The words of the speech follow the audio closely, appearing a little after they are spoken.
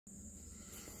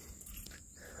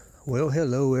Well,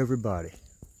 hello everybody.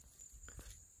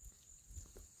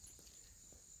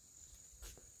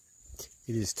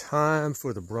 It is time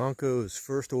for the Bronco's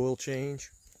first oil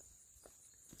change.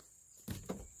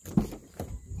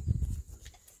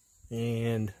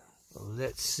 And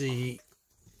let's see,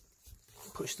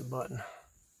 push the button.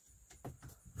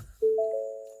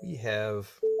 We have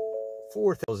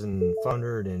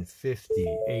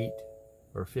 4,558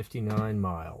 or 59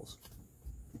 miles.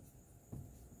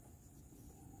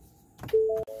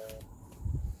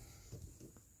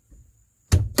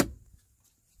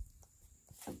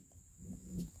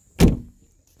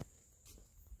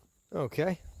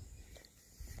 Okay,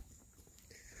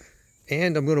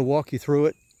 and I'm going to walk you through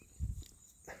it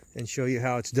and show you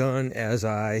how it's done as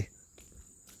I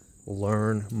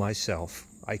learn myself.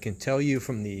 I can tell you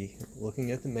from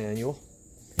looking at the manual,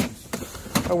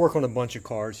 I work on a bunch of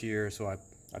cars here, so I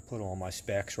put all my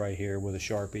specs right here with a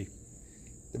Sharpie.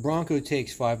 The Bronco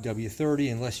takes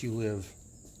 5W30 unless you live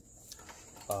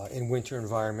in winter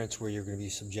environments where you're going to be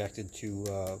subjected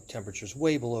to temperatures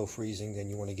way below freezing. Then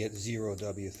you want to get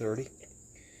 0W30.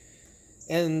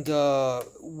 And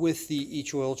with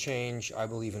each oil change, I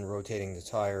believe in rotating the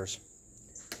tires,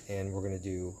 and we're going to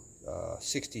do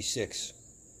 66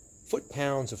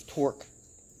 foot-pounds of torque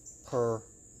per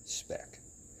spec.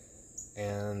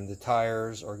 And the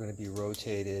tires are going to be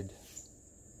rotated.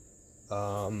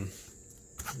 No,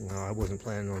 I wasn't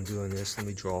planning on doing this. Let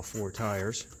me draw 4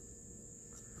 tires.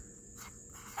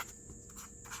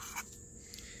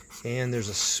 And there's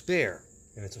a spare,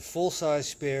 and it's a full-size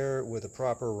spare with a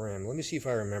proper rim. Let me see if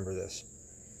I remember this.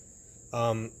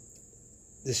 The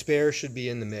spare should be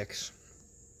in the mix.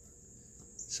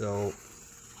 So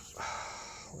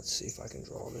let's see if I can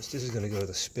draw this. This is going to go to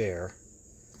the spare.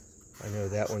 I know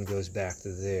that one goes back to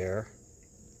there.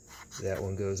 That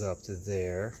one goes up to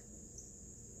there.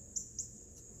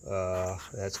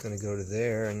 That's going to go to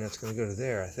there, and that's going to go to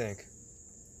there, I think.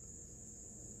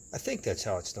 I think that's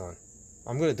how it's done.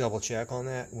 I'm going to double check on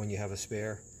that when you have a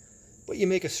spare. But you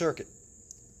make a circuit,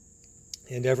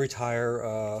 and every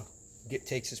tire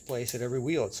takes its place at every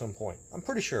wheel at some point. I'm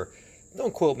pretty sure.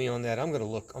 Don't quote me on that. I'm going to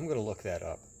look that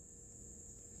up.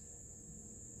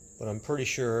 But I'm pretty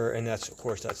sure, and that's, of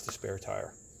course, that's the spare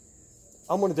tire.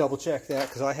 I'm going to double check that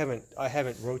because I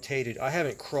haven't rotated. I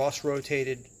haven't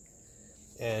cross-rotated.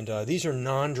 And these are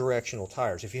non-directional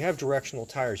tires. If you have directional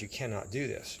tires, you cannot do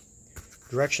this.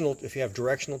 If you have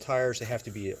directional tires, they have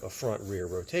to be a front-rear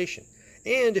rotation.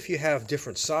 And if you have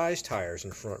different size tires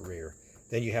in front-rear,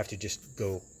 then you have to just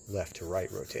go left-to-right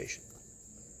rotation.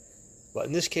 But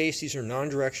in this case, these are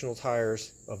non-directional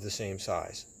tires of the same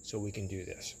size, so we can do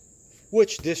this.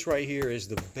 Which, this right here is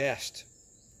the best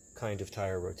kind of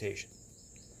tire rotation,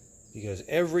 because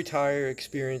every tire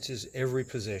experiences every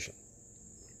position.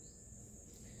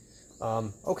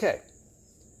 Okay.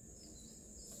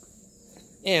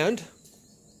 And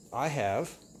I have,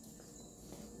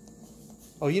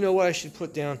 oh, you know what I should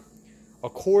put down?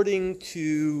 According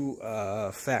to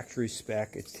factory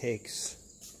spec, it takes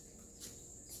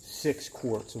 6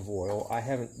 quarts of oil. I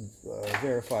haven't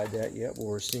verified that yet, but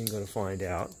we're soon going to find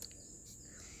out.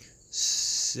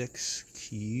 6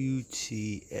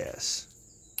 QTS.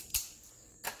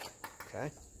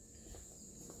 Okay.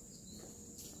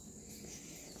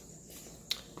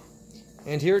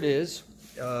 And here it is.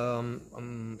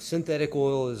 Synthetic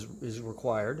oil is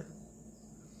required,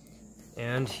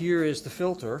 and here is the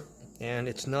filter, and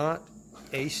it's not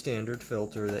a standard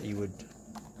filter that you would,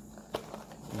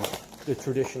 the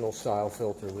traditional style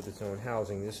filter with its own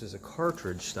housing. This is a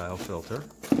cartridge style filter,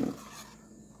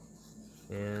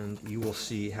 and you will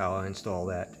see how I install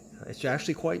that. It's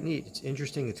actually quite neat. It's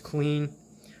interesting. It's clean.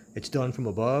 It's done from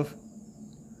above,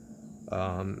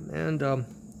 and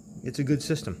it's a good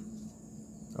system.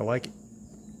 I like it.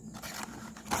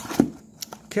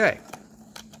 Okay,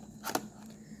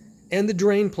 and the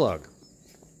drain plug.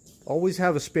 Always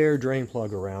have a spare drain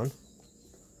plug around,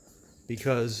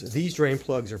 because these drain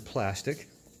plugs are plastic.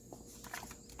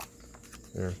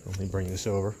 Here, let me bring this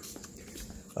over.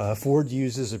 Ford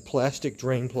uses a plastic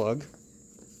drain plug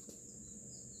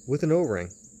with an O-ring.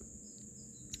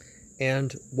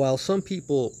 And while some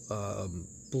people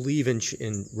believe in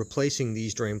replacing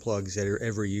these drain plugs that are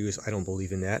ever used, I don't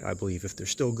believe in that. I believe if they're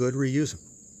still good, reuse them.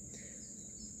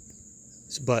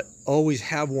 But always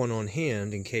have one on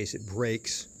hand in case it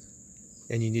breaks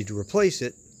and you need to replace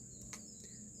it.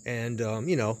 And,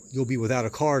 you know, you'll be without a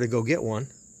car to go get one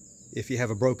if you have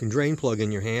a broken drain plug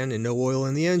in your hand and no oil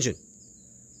in the engine.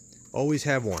 Always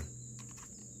have one.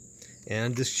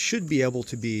 And this should be able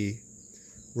to be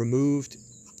removed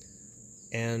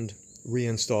and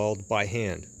reinstalled by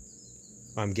hand.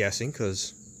 I'm guessing,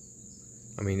 because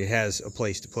I mean, it has a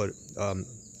place to put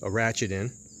a ratchet in,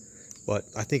 but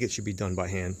I think it should be done by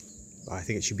hand. I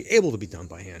think it should be able to be done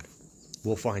by hand.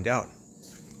 We'll find out.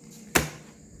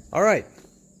 All right.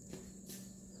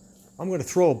 I'm going to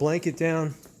throw a blanket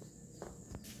down.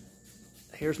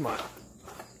 Here's my...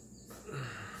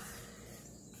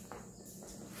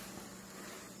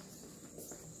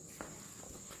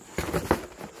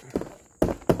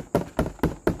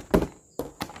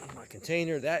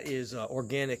 container. That is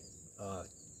organic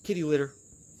kitty litter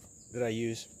that I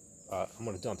use. I'm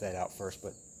going to dump that out first,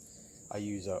 but I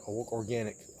use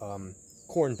organic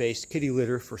corn-based kitty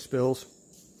litter for spills,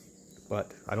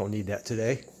 but I don't need that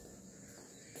today.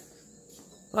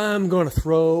 I'm going to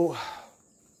throw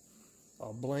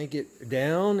a blanket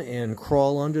down and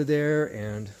crawl under there,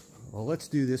 and well, let's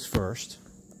do this first.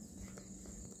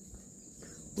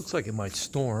 Looks like it might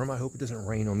storm. I hope it doesn't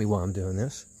rain on me while I'm doing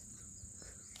this.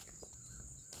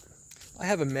 I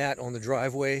have a mat on the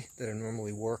driveway that I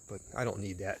normally work, but I don't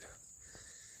need that.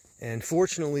 And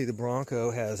fortunately, the Bronco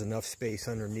has enough space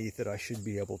underneath that I should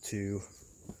be able to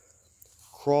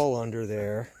crawl under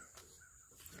there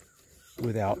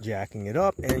without jacking it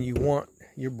up. And you want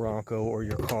your Bronco or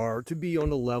your car to be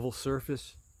on a level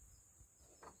surface,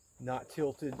 not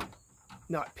tilted,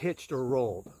 not pitched or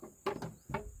rolled.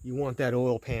 You want that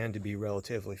oil pan to be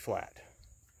relatively flat.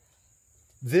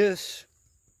 This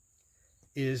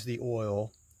is the oil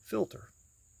filter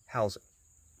housing,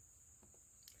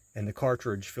 and the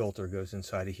cartridge filter goes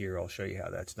inside of here. I'll show you how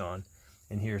that's done.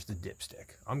 And here's the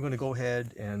dipstick. I'm going to go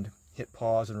ahead and hit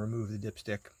pause and remove the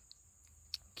dipstick,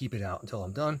 keep it out until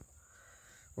I'm done.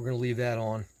 We're going to leave that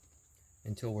on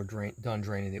until we're done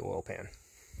draining the oil pan.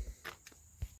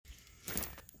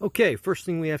 Okay, first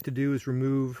thing we have to do is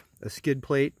remove a skid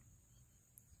plate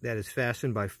that is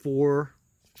fastened by 4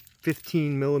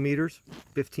 15 millimeter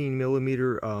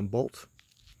bolts.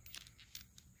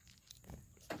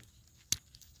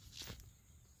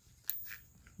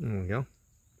 There we go.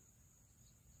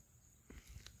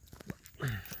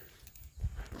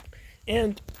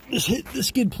 And the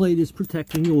skid plate is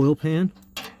protecting the oil pan.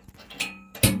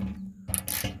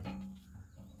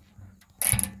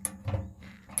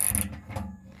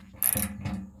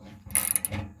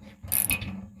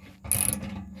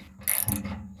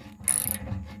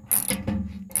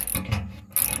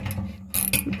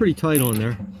 Pretty tight on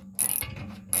there.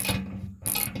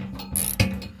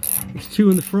 There's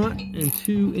 2 in the front and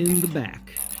 2 in the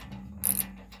back.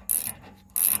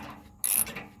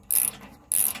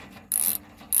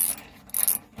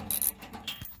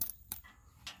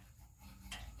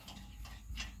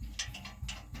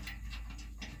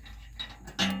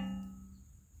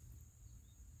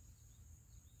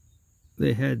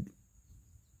 They had,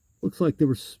 looks like there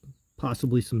was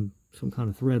possibly some kind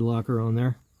of thread locker on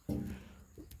there.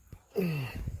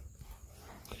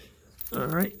 All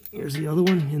right, here's the other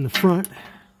one in the front.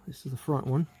 This is the front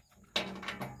one.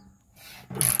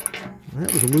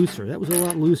 That was looser. That was a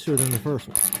lot looser than the first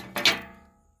one.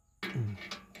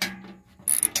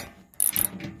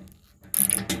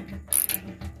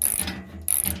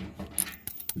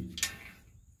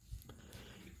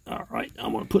 All right,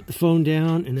 I'm going to put the phone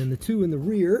down, and then the 2 in the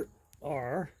rear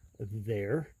are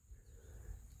there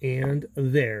and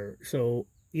there. So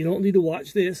you don't need to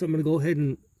watch this. I'm going to go ahead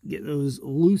and get those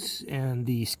loose, and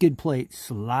the skid plate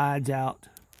slides out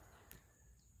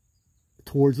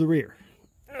towards the rear.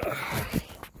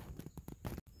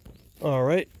 All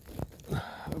right,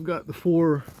 I've got the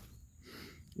 4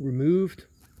 removed,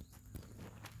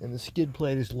 and the skid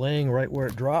plate is laying right where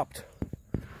it dropped.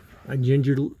 I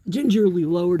gingerly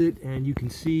lowered it, and you can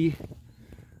see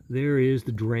there is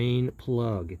the drain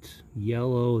plug. It's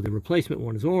yellow. The replacement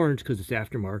one is orange because it's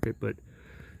aftermarket, but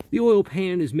the oil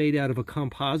pan is made out of a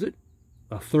composite,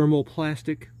 a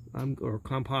thermoplastic or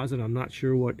composite. I'm not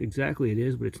sure what exactly it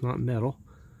is, but it's not metal.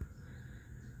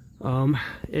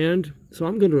 And so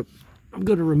I'm gonna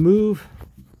remove.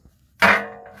 I'm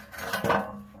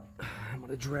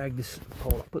gonna drag this.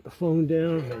 Put the phone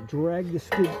down. I'm gonna drag the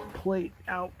skid plate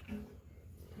out.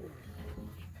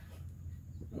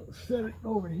 Set it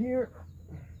over here.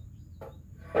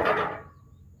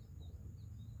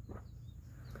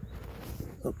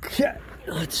 Okay,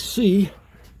 let's see if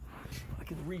I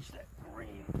can reach that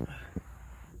green.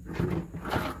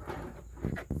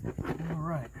 All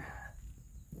right.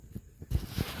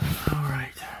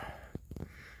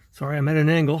 Sorry, I'm at an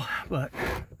angle, but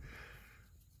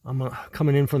I'm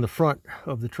coming in from the front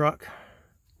of the truck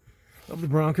of the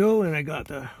Bronco, and I got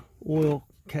the oil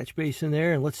catch basin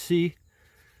there, and let's see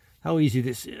how easy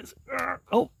this is.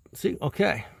 Oh, see,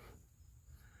 okay.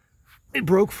 It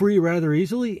broke free rather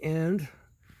easily, and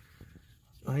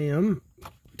I am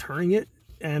turning it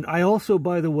And I also,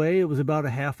 by the way, it was about a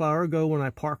half hour ago when I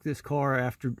parked this car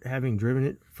after having driven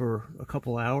it for a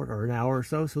couple hours or an hour or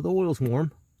so the oil's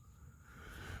warm.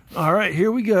 All right,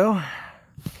 here we go.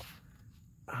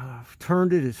 I've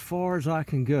turned it as far as I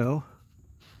can go.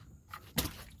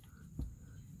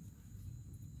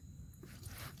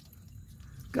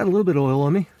 Got a little bit of oil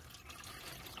on me,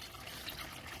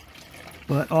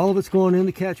 but all of it's going in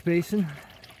the catch basin.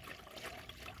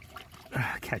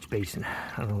 Catch basin,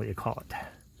 I don't know what you call it.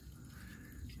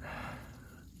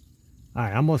 All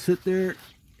right, I'm gonna sit there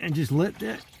and just let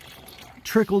that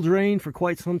trickle drain for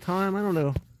quite some time. I don't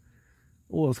know.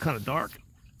 Oil's kind of dark.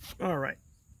 All right,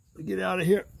 get out of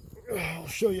here. I'll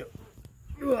show you.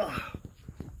 Got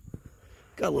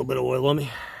a little bit of oil on me.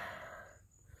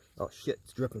 Oh shit,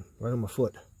 it's dripping right on my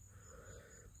foot.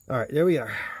 All right, there we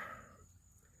are.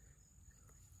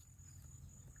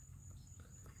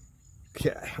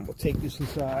 Okay, I'm gonna take this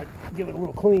inside, give it a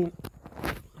little clean.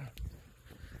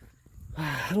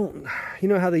 You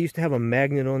know how they used to have a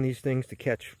magnet on these things to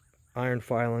catch iron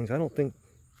filings? I don't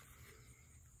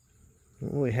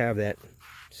really have that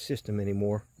system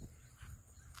anymore.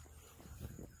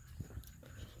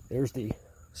 There's the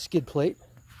skid plate.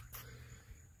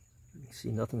 You see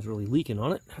nothing's really leaking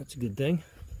on it. That's a good thing.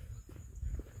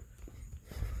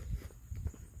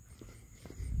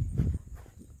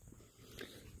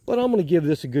 But I'm going to give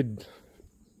this a good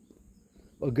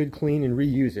clean and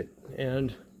reuse it.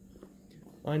 And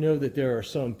I know that there are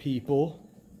some people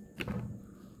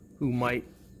who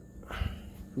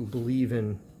believe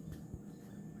in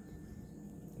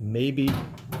maybe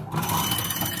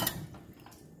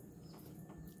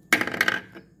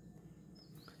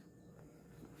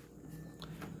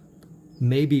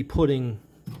putting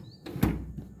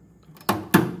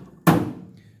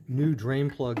new drain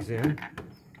plugs in.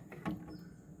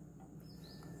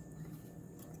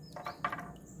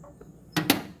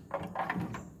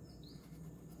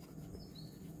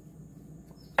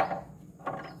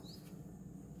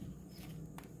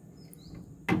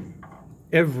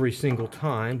 Every single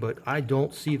time, but I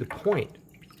don't see the point.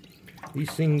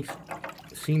 These things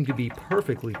seem to be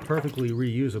perfectly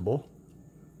reusable.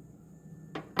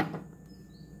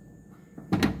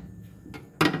 I'm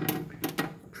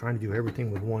trying to do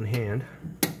everything with one hand.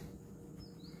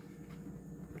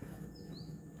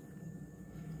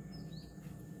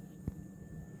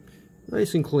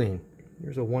 Nice and clean.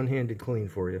 Here's a one-handed clean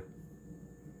for you.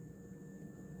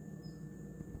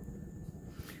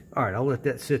 All right, I'll let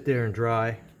that sit there and dry.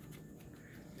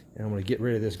 And I'm going to get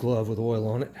rid of this glove with oil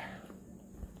on it.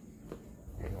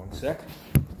 Hang on a sec.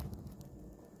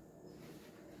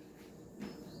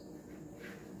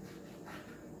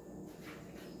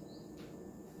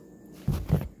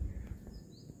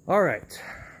 All right.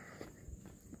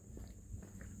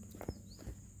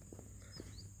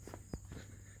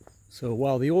 So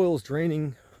while the oil is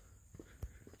draining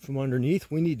from underneath,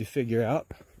 we need to figure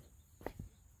out,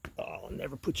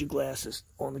 never put your glasses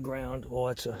on the ground. Oh,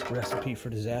 that's a recipe for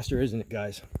disaster, isn't it,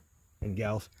 guys and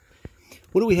gals?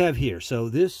 What do we have here? So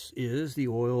this is the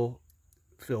oil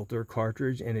filter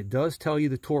cartridge, and it does tell you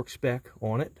the torque spec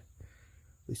on it.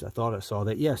 At least I thought I saw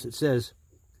that. Yes, it says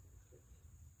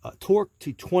torque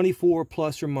to 24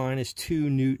 plus or minus 2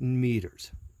 Newton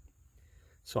meters.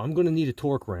 So I'm going to need a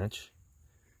torque wrench,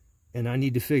 and I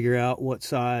need to figure out what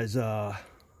size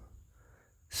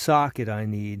socket I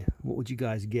need. What would you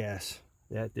guys guess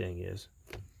that thing is?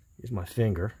 Here's my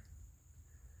finger.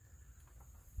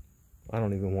 I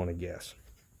don't even want to guess.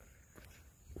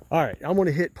 All right, I'm going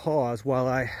to hit pause while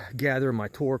I gather my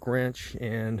torque wrench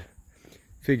and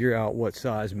figure out what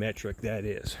size metric that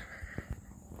is.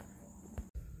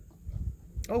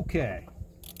 Okay.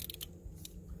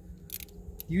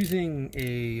 Using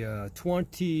a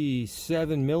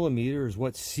 27 millimeter is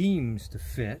what seems to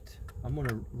fit. I'm going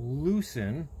to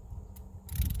loosen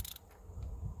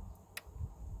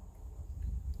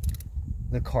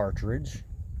the cartridge.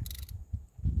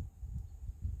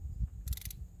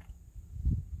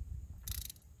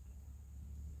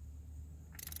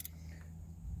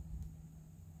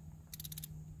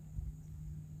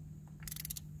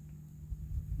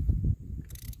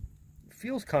 It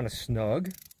feels kind of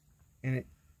snug, and it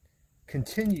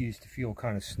continues to feel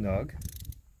kind of snug.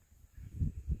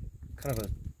 Kind of a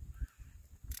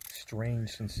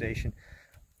strange sensation.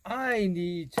 I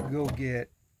need to go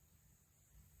get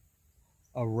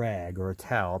a rag or a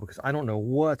towel because I don't know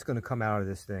what's going to come out of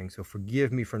this thing, so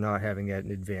forgive me for not having that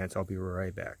in advance. I'll be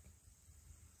right back.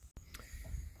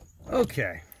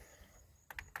 Okay.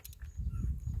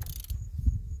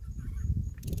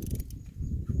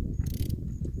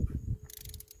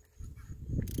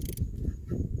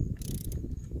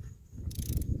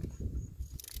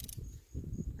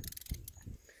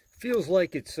 Feels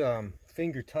like it's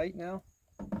finger tight now,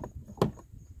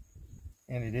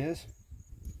 and it is.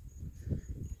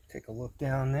 Take a look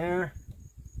down there.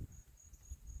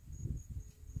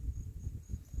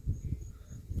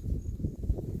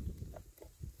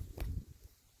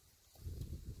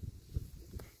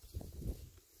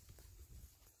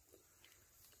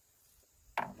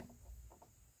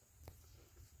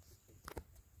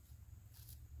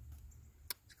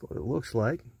 What it looks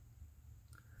like.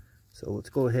 So let's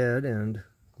go ahead and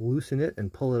loosen it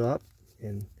and pull it up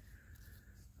and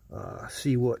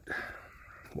see what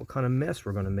kind of mess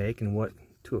we're going to make and what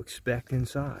to expect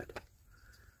inside.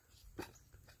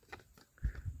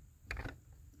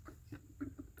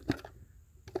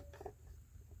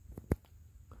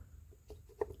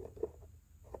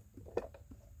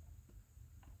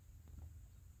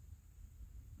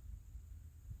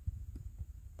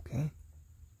 Okay.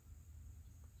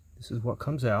 This is what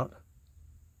comes out.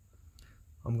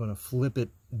 I'm going to flip it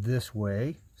this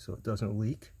way so it doesn't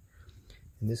leak.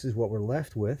 And this is what we're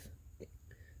left with.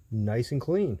 Nice and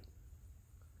clean.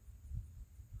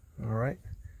 All right.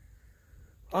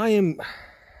 Okay, I'm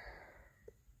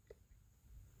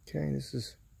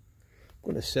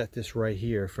going to set this right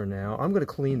here for now. I'm going to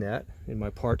clean that in my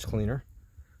parts cleaner.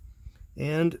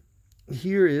 And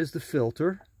here is the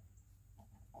filter.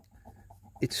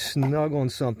 It's snug on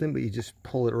something, but you just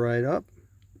pull it right up.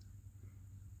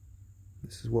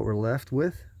 This is what we're left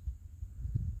with.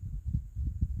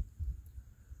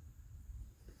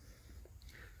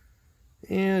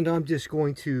 And I'm just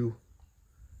going to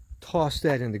toss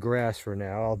that in the grass for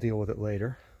now. I'll deal with it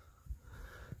later.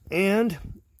 And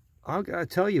I've got to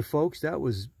tell you, folks, that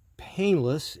was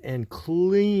painless and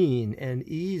clean and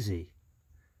easy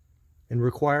and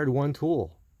required one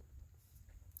tool.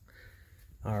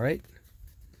 All right.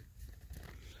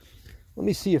 Let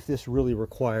me see if this really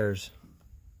requires...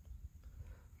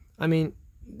 I mean,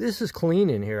 this is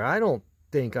clean in here. I don't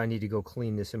think I need to go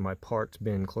clean this in my parts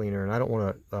bin cleaner, and I don't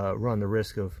want to run the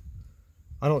risk of...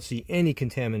 I don't see any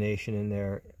contamination in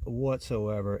there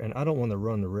whatsoever, and I don't want to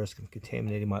run the risk of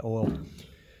contaminating my oil.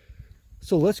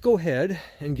 So let's go ahead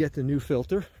and get the new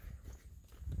filter.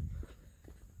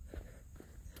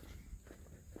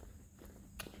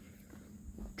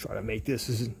 Try to make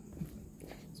this as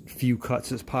few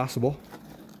cuts as possible.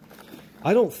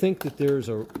 I don't think that there's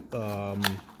a...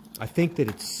 I think that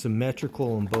it's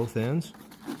symmetrical on both ends.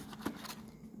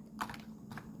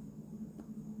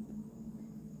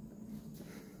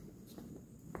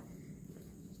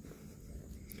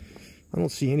 I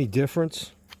don't see any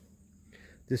difference.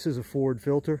 This is a Ford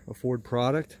filter, a Ford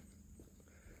product,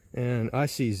 and I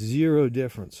see zero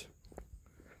difference.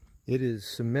 It is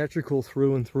symmetrical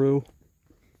through and through.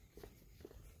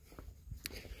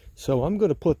 So I'm going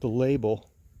to put the label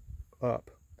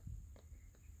up,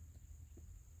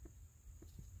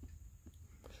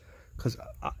 because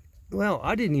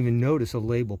I didn't even notice a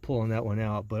label pulling that one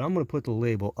out, but I'm going to put the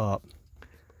label up.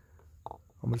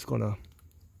 I'm just going to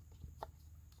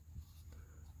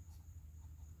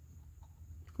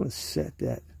set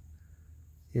that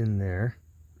in there.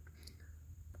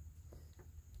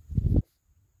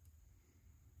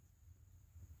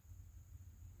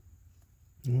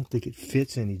 I don't think it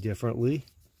fits any differently.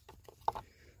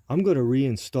 I'm going to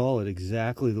reinstall it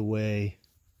exactly the way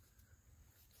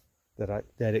that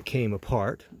it came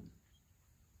apart.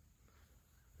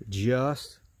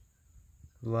 Just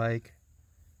like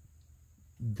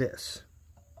this.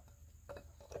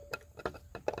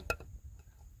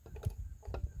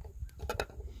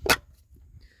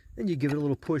 Then you give it a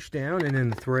little push down, and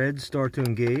then the threads start to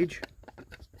engage.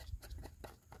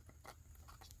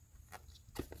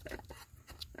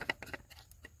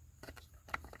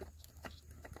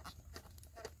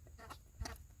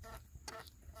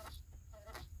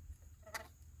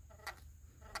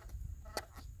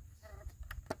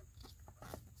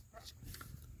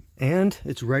 And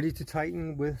it's ready to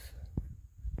tighten with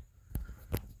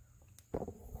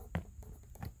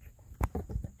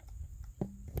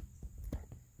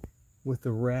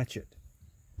the ratchet.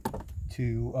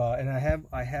 And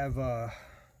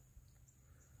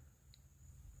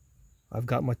I've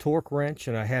got my torque wrench,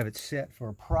 and I have it set for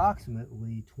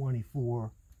approximately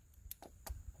 24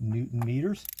 Newton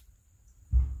meters.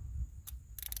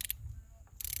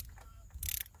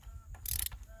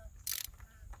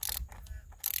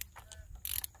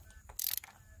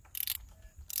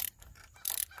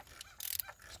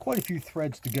 There's quite a few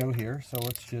threads to go here, so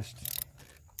let's just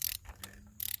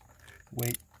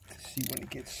wait to see when it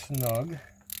gets snug.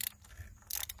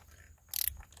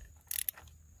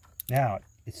 Now,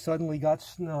 it suddenly got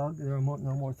snug. There are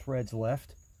no more threads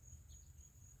left.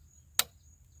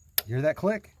 Hear that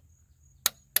click?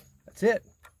 That's it.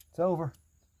 It's over.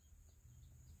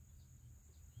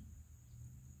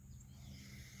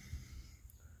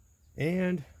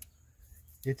 And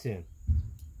it's in.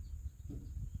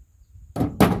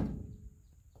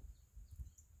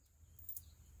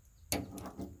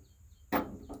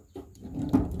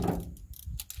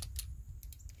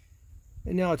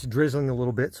 And now it's drizzling a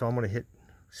little bit, so I'm going to hit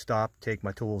stop, take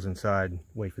my tools inside, and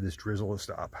wait for this drizzle to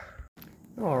stop.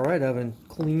 All right, I've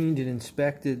cleaned and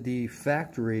inspected the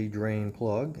factory drain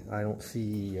plug. I don't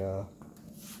see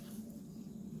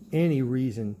any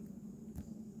reason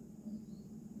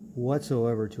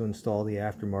whatsoever to install the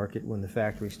aftermarket when the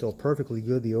factory's still perfectly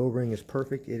good. The O-ring is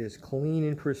perfect. It is clean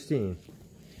and pristine.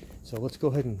 So let's go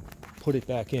ahead and put it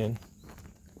back in.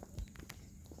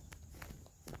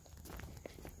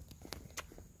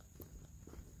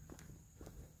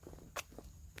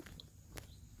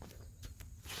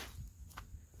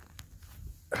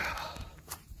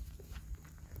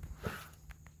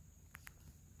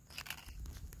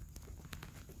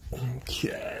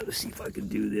 Okay, let's see if I can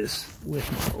do this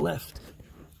with my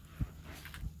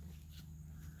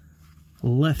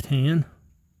left hand.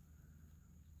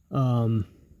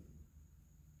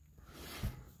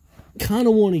 Kind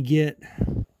of want to get,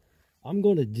 I'm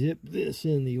going to dip this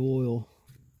in the oil.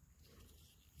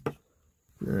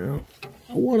 Now,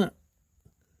 I want to,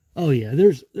 oh yeah,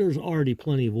 there's already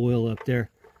plenty of oil up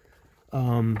there.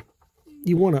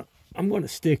 You want to, I'm going to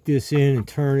stick this in and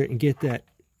turn it and get that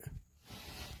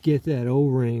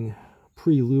O-ring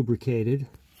pre-lubricated.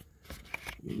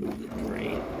 Move the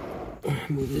drain.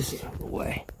 Move this out of the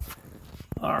way.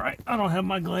 All right, I don't have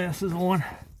my glasses on.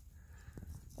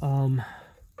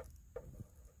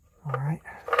 All right,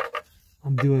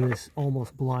 I'm doing this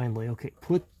almost blindly. Okay,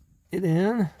 put it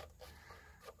in.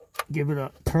 Give it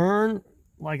a turn,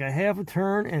 like I have a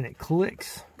turn, and it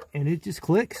clicks. And it just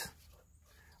clicks.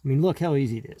 I mean, look how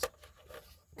easy it is.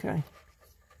 Okay.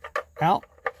 Out.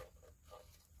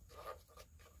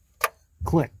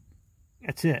 Click.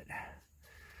 That's it.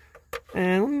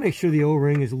 And let me make sure the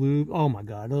O-ring is lubed. Oh my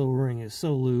God, the O-ring is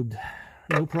so lubed.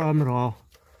 No problem at all.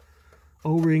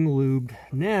 O-ring lubed.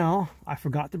 Now, I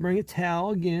forgot to bring a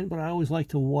towel again, but I always like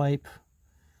to wipe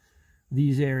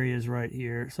these areas right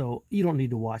here. So you don't need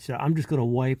to watch that. I'm just going to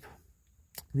wipe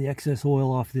the excess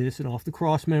oil off this and off the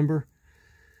cross member,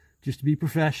 just to be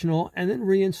professional, and then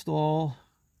reinstall.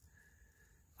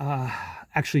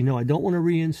 Actually, no, I don't want to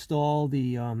reinstall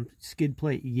the skid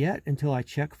plate yet until I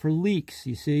check for leaks.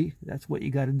 You see, that's what you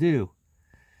got to do.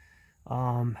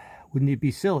 Wouldn't it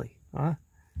be silly, huh?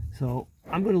 So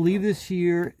I'm going to leave this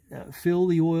here, fill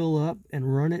the oil up,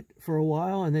 and run it for a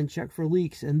while, and then check for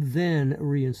leaks, and then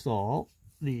reinstall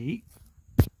the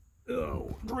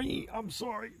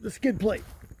the skid plate.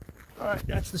 All right,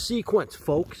 that's the sequence,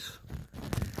 folks.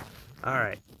 All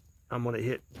right, I'm going to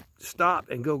hit stop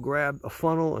and go grab a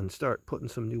funnel and start putting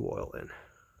some new oil in.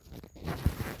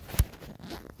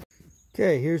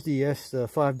 Okay, here's the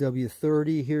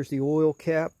S5W30. Here's the oil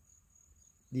cap,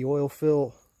 the oil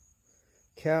fill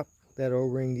cap. That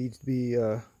O-ring needs to be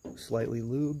slightly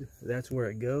lubed. That's where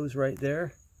it goes right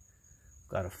there.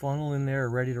 Got a funnel in there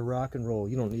ready to rock and roll.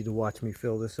 You don't need to watch me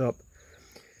fill this up.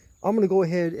 I'm going to go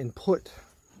ahead and put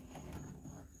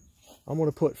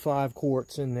 5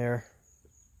 quarts in there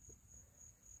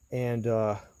and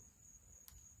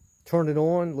turn it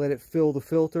on, let it fill the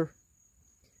filter,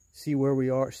 see where we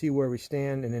are, see where we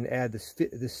stand, and then add the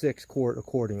 6 quart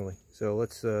accordingly. So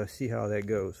let's see how that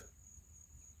goes.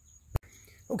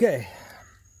 Okay,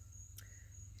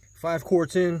 5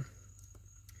 quarts in,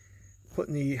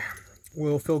 putting the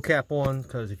oil fill cap on,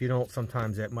 because if you don't,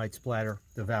 sometimes that might splatter,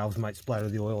 the valves might splatter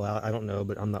the oil out. I don't know,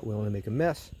 but I'm not willing to make a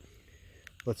mess.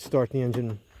 Let's start the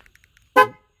engine.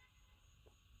 Well,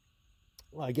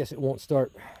 I guess it won't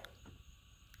start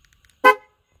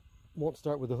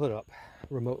with the hood up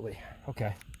remotely.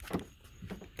 Okay,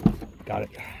 got it.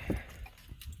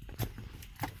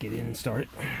 Get in and start it.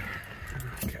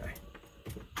 Okay.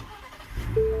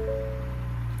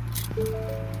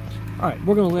 All right,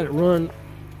 we're gonna let it run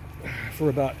for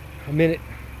about a minute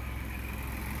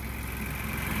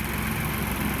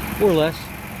or less,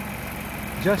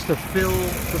 just to fill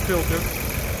the filter.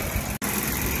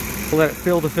 Let it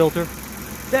fill the filter.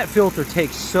 That filter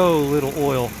takes so little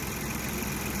oil.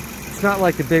 It's not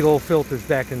like the big old filters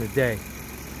back in the day.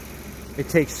 It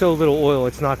takes so little oil,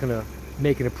 it's not going to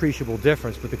make an appreciable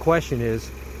difference. But the question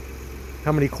is,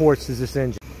 how many quarts does this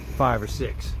engine? 5 or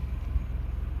 6.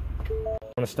 I'm going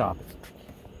to stop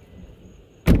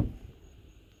it.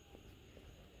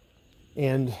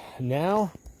 And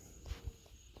now,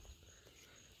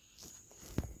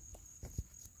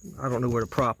 I don't know where to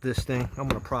prop this thing. I'm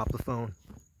going to prop the phone.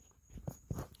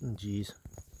 Geez.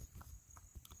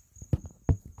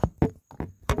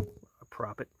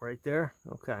 Prop it right there.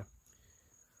 Okay.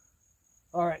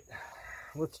 All right.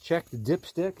 Let's check the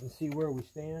dipstick and see where we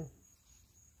stand.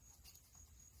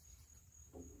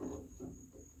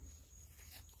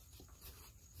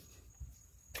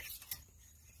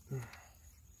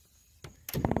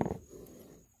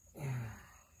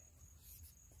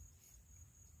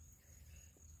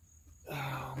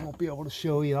 I won't be able to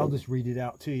show you. I'll just read it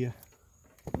out to you.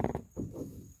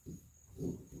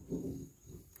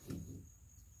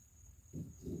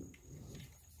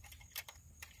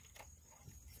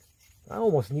 I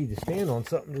almost need to stand on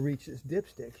something to reach this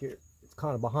dipstick here. It's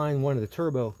kind of behind one of the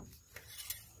turbo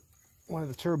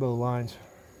lines.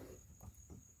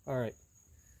 All right.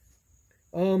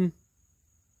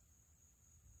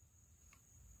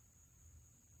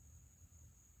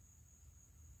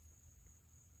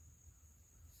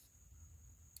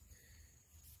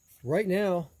 Right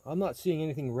now, I'm not seeing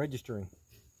anything registering.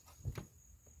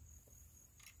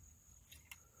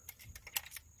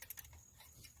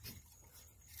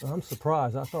 I'm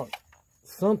surprised. I thought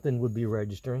something would be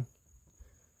registering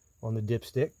on the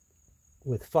dipstick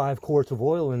with 5 quarts of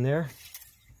oil in there.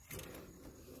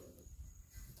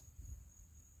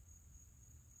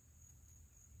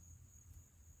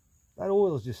 That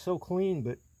oil is just so clean,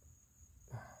 but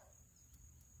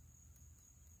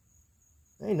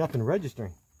ain't nothing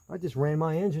registering. I just ran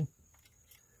my engine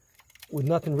with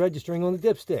nothing registering on the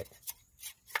dipstick.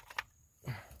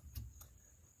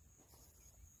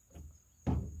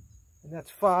 And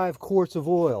that's 5 quarts of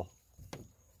oil.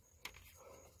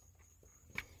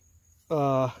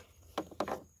 Yeah,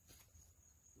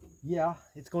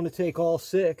 it's going to take all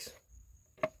 6.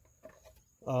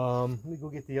 Let me go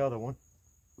get the other one.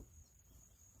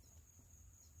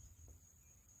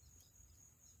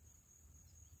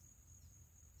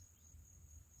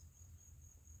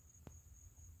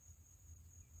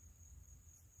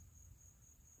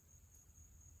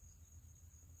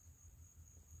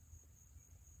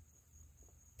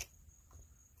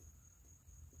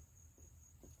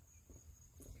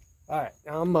 All right,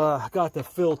 I'm got the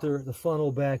filter, the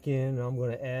funnel back in. I'm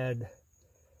going to add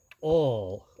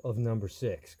all of number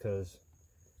 6 because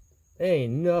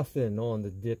ain't nothing on the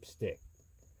dipstick.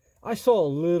 I saw a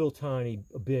little tiny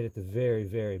bit at the very,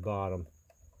 very bottom,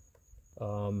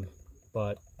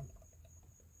 but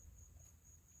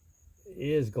it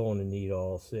is going to need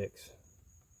all 6.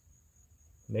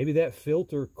 Maybe that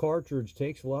filter cartridge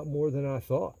takes a lot more than I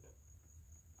thought.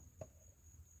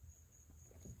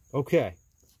 Okay.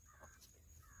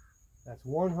 That's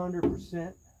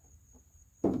 100%.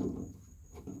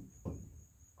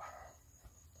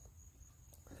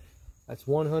 That's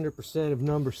 100% of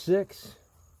number 6.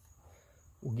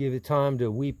 We'll give it time to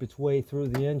weep its way through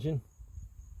the engine.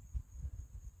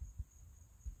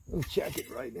 Let me check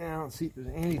it right now and see if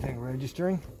there's anything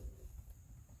registering.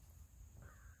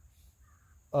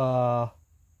 Yeah,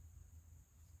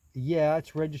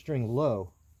 it's registering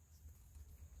low.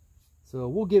 So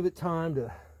we'll give it time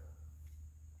to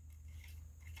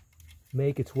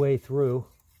make its way through.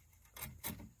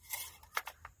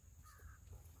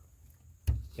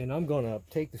 And I'm going to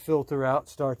take the filter out,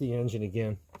 start the engine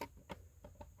again.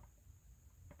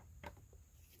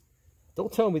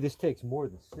 Don't tell me this takes more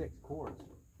than 6 quarts.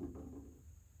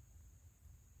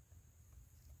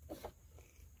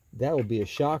 That will be a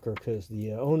shocker because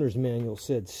the owner's manual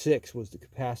said 6 was the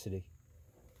capacity.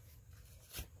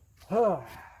 I'm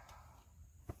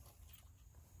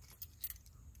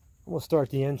going to start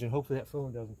the engine. Hopefully that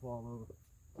phone doesn't fall over.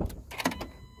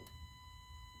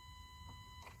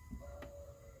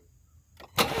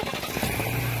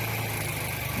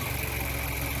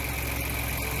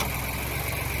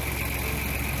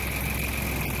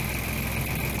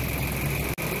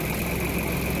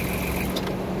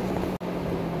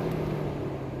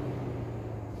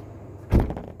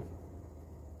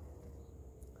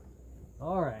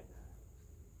 All right.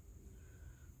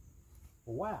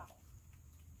 Wow.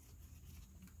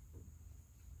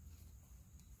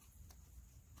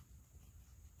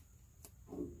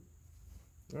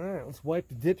 All right, let's wipe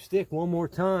the dipstick one more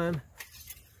time.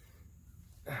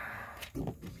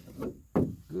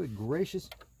 Good gracious.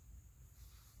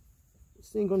 This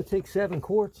thing going to take 7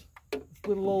 quarts. This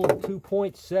little old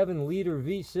 2.7 liter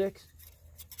V6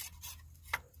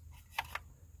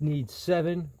 needs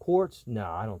 7 quarts. No,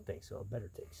 I don't think so. It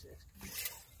better take 6.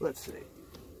 Let's see.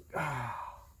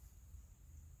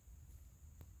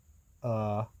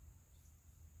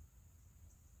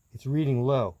 It's reading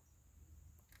low.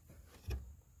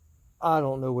 I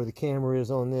don't know where the camera is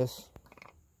on this.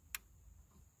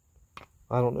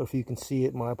 I don't know if you can see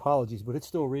it. My apologies, but it's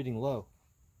still reading low.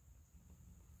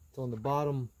 It's on the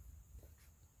bottom.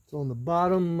 It's on the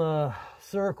bottom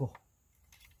circle.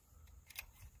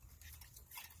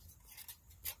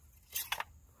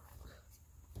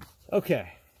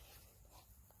 Okay.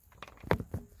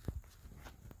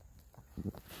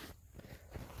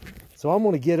 So I'm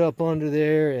going to get up under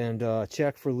there and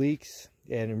check for leaks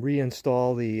and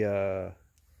reinstall the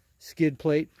skid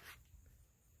plate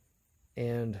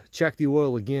and check the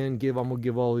oil again. I'm going to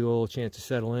give all the oil a chance to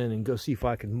settle in and go see if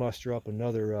I can muster up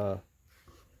another a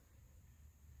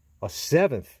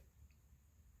 7th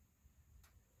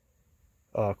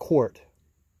quart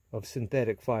of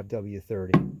synthetic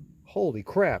 5W30. Holy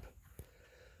crap.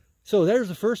 So there's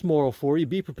the first moral for you.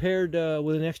 Be prepared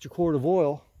with an extra quart of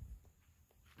oil.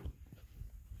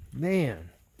 Man.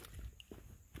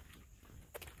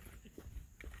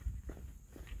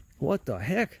 What the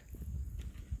heck?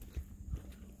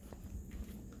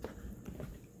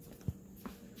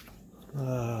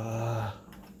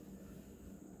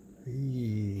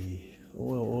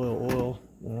 Oil.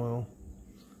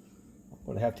 I'm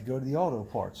going to have to go to the auto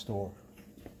parts store.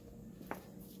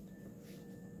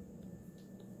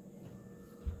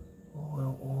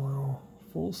 Oil.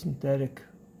 Full synthetic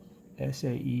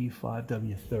SAE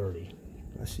 5W30.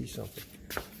 I see something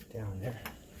down there.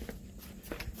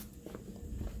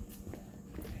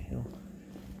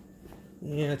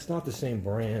 Yeah, it's not the same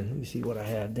brand. Let me see what I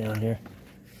have down here.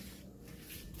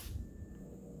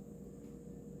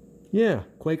 Yeah,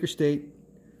 Quaker State.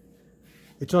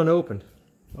 It's unopened.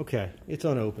 Okay, it's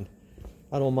unopened.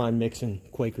 I don't mind mixing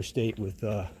Quaker State with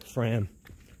Fram.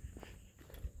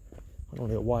 I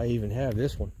don't know why I even have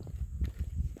this one.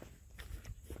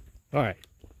 All right.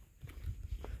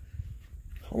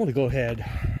 I want to go ahead,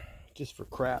 just for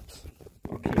craps.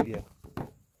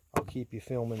 I'll keep you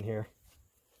filming here.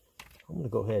 I'm going to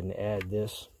go ahead and add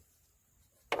this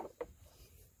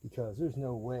because there's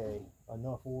no way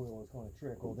enough oil is going to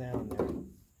trickle down there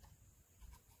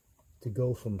to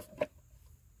go from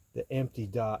the empty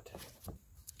dot.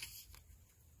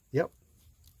 Yep,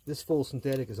 this full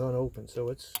synthetic is unopened, so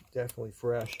it's definitely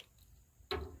fresh.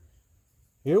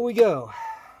 Here we go,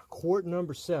 quart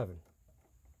number 7.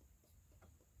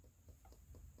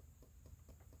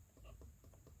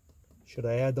 Should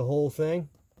I add the whole thing?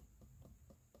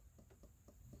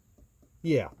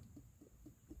 Yeah.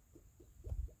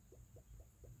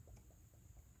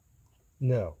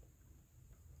 No.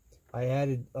 I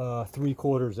added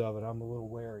 3/4 of it. I'm a little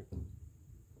wary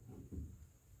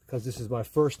because this is my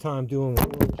first time doing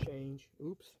an oil change.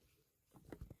 Oops.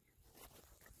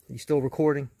 Are you still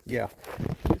recording? Yeah.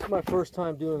 This is my first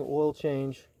time doing an oil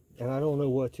change, and I don't know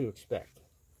what to expect.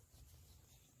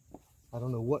 I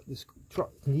don't know what this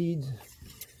truck needs.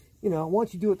 You know,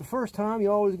 once you do it the first time,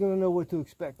 you're always going to know what to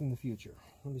expect in the future.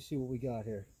 Let me see what we got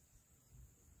here.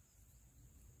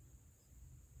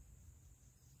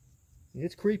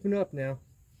 It's creeping up now.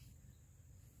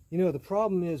 You know, the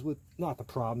problem is with, not the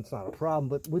problem, it's not a problem,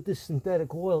 but with this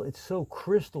synthetic oil, it's so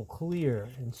crystal clear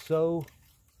and so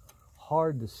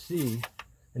hard to see.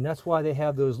 And that's why they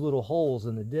have those little holes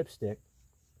in the dipstick.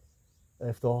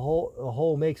 If the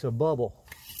hole makes a bubble,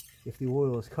 if the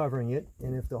oil is covering it,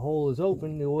 and if the hole is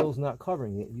open, the oil's not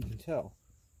covering it, you can tell.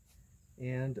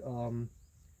 And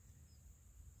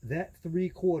that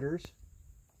 3/4,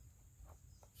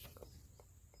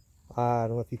 I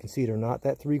don't know if you can see it or not,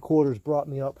 that 3/4 brought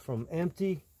me up from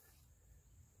empty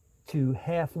to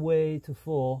halfway to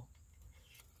full.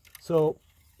 So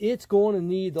it's going to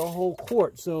need the whole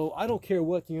quart. So I don't care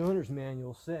what the owner's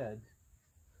manual said.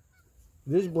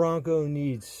 This Bronco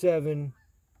needs 7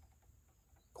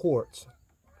 quarts,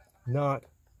 not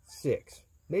 6.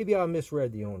 Maybe I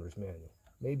misread the owner's manual.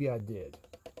 Maybe I did.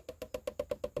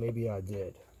 Maybe I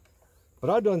did. But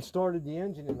I done started the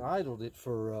engine and idled it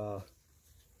for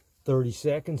 30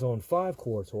 seconds on 5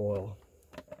 quarts oil.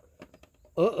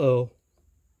 Uh-oh.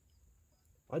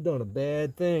 I done a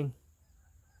bad thing.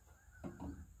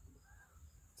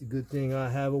 It's a good thing I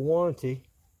have a warranty.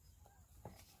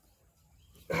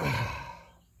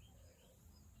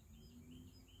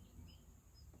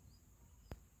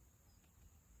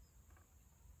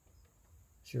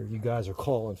 Sure, you guys are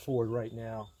calling Ford right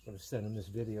now. I'm going to send them this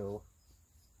video.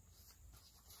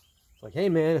 It's like, hey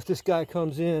man, if this guy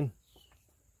comes in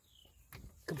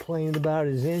complaining about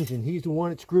his engine, he's the one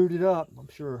that screwed it up, I'm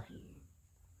sure.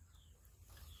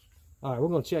 All right, we're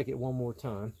going to check it one more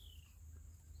time.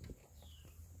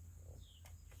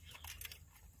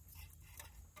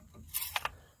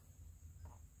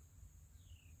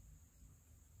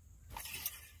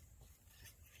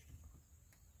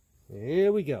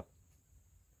 Here we go.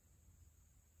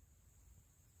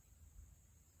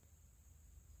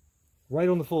 Right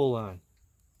on the full line.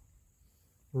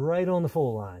 right on the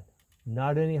full line.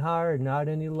 Not any higher, not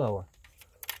any lower.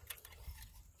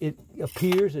 It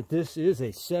appears that this is a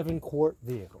 7-quart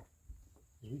vehicle.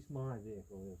 At least my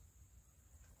vehicle is.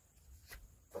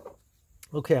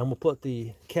 Okay, I'm going to put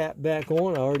the cap back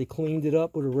on. I already cleaned it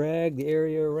up with a rag, the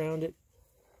area around it.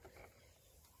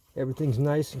 Everything's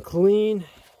nice and clean.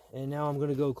 And now I'm going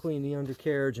to go clean the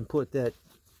undercarriage and put that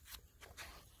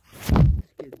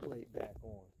skid plate back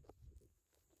on.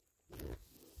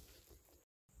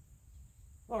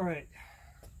 All right.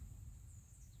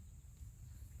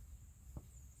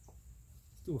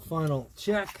 Let's do a final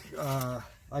check.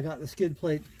 I got the skid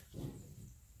plate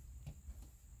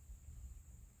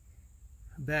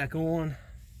back on.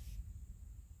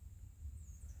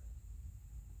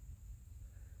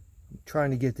 I'm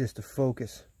trying to get this to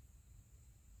focus.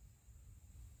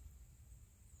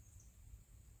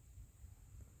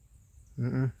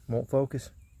 Won't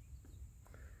focus.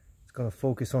 It's going to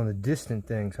focus on the distant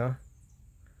things, huh?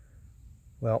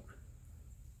 Well,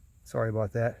 sorry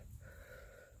about that.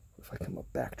 If I come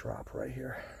up backdrop right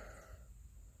here.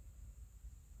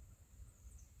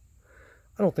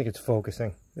 I don't think it's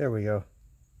focusing. There we go.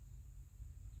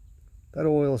 That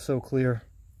oil is so clear.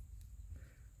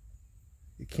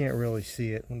 You can't really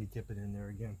see it. Let me dip it in there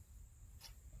again.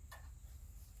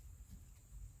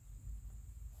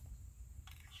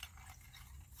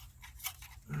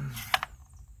 I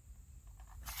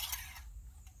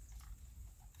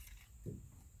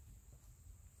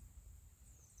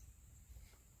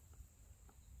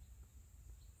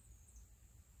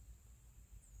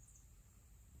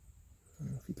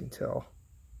don't know if you can tell.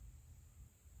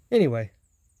 Anyway.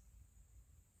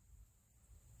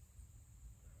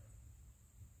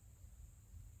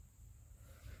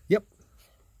 Yep.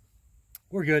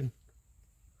 We're good.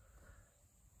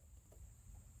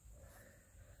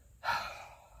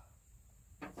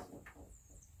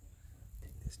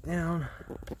 Take this down.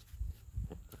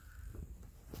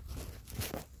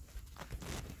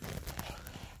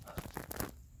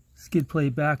 Skid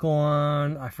plate back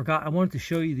on. I forgot, I wanted to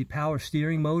show you the power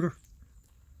steering motor.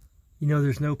 You know,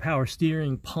 there's no power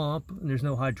steering pump, and there's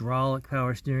no hydraulic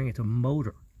power steering. It's a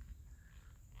motor.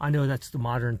 I know that's the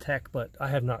modern tech, but I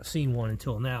have not seen one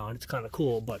until now, and it's kind of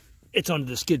cool, but it's under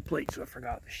the skid plate, so I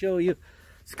forgot to show you.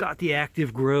 It's got the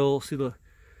active grill. See the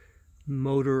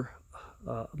motor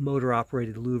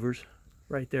operated louvers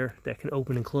right there that can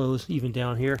open and close, even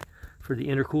down here for the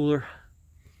intercooler.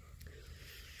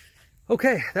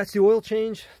 Okay, that's the oil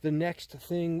change. The next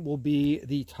thing will be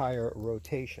the tire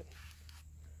rotation.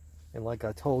 And like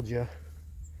I told you,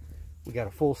 we got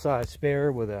a full-size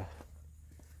spare with an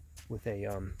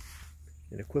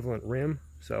equivalent rim,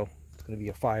 so it's going to be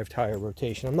a 5-tire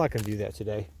rotation. I'm not going to do that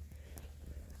today.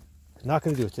 Not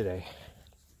going to do it today.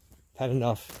 Had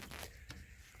enough.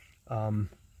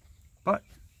 But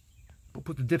we'll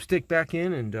put the dipstick back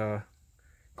in and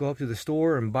go up to the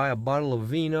store and buy a bottle of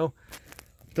vino.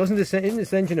 Isn't this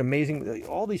engine amazing?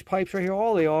 All these pipes right here,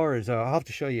 all they are is, I'll have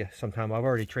to show you sometime. I've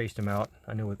already traced them out.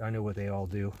 I know what they all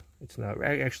do. It's not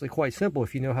actually quite simple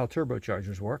if you know how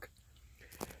turbochargers work.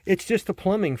 It's just the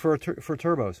plumbing for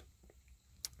turbos.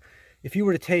 If you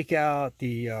were to take out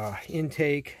the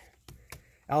intake,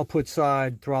 output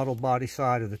side, throttle body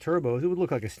side of the turbos, it would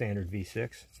look like a standard V6.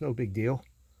 It's no big deal.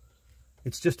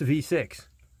 It's just a V6.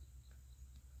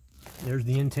 There's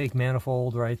the intake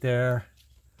manifold right there.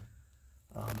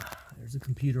 There's a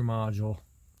computer module.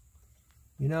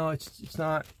 You know, it's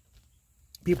not...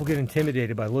 People get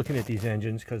intimidated by looking at these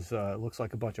engines because it looks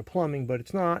like a bunch of plumbing, but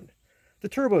it's not. The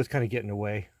turbo is kind of getting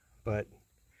away, but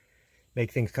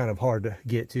make things kind of hard to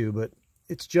get to, but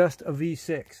it's just a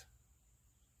V6.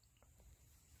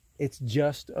 It's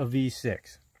just a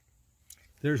V6.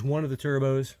 There's one of the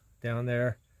turbos down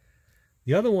there.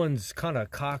 The other one's kind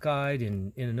of cockeyed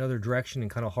in another direction and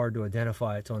kind of hard to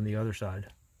identify. It's on the other side.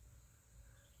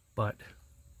 But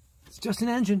it's just an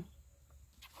engine.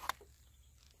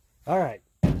 All right.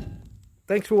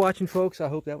 Thanks for watching, folks. I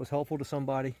hope that was helpful to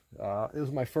somebody. It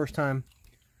was my first time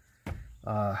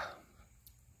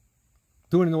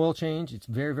doing an oil change. It's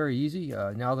very, very easy.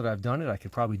 Now that I've done it, I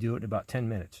could probably do it in about 10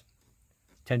 minutes.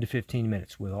 10 to 15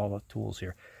 minutes with all the tools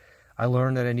here. I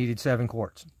learned that I needed 7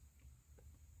 quarts.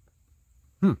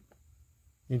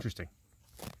 Interesting.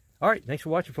 All right. Thanks for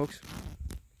watching, folks.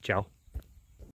 Ciao.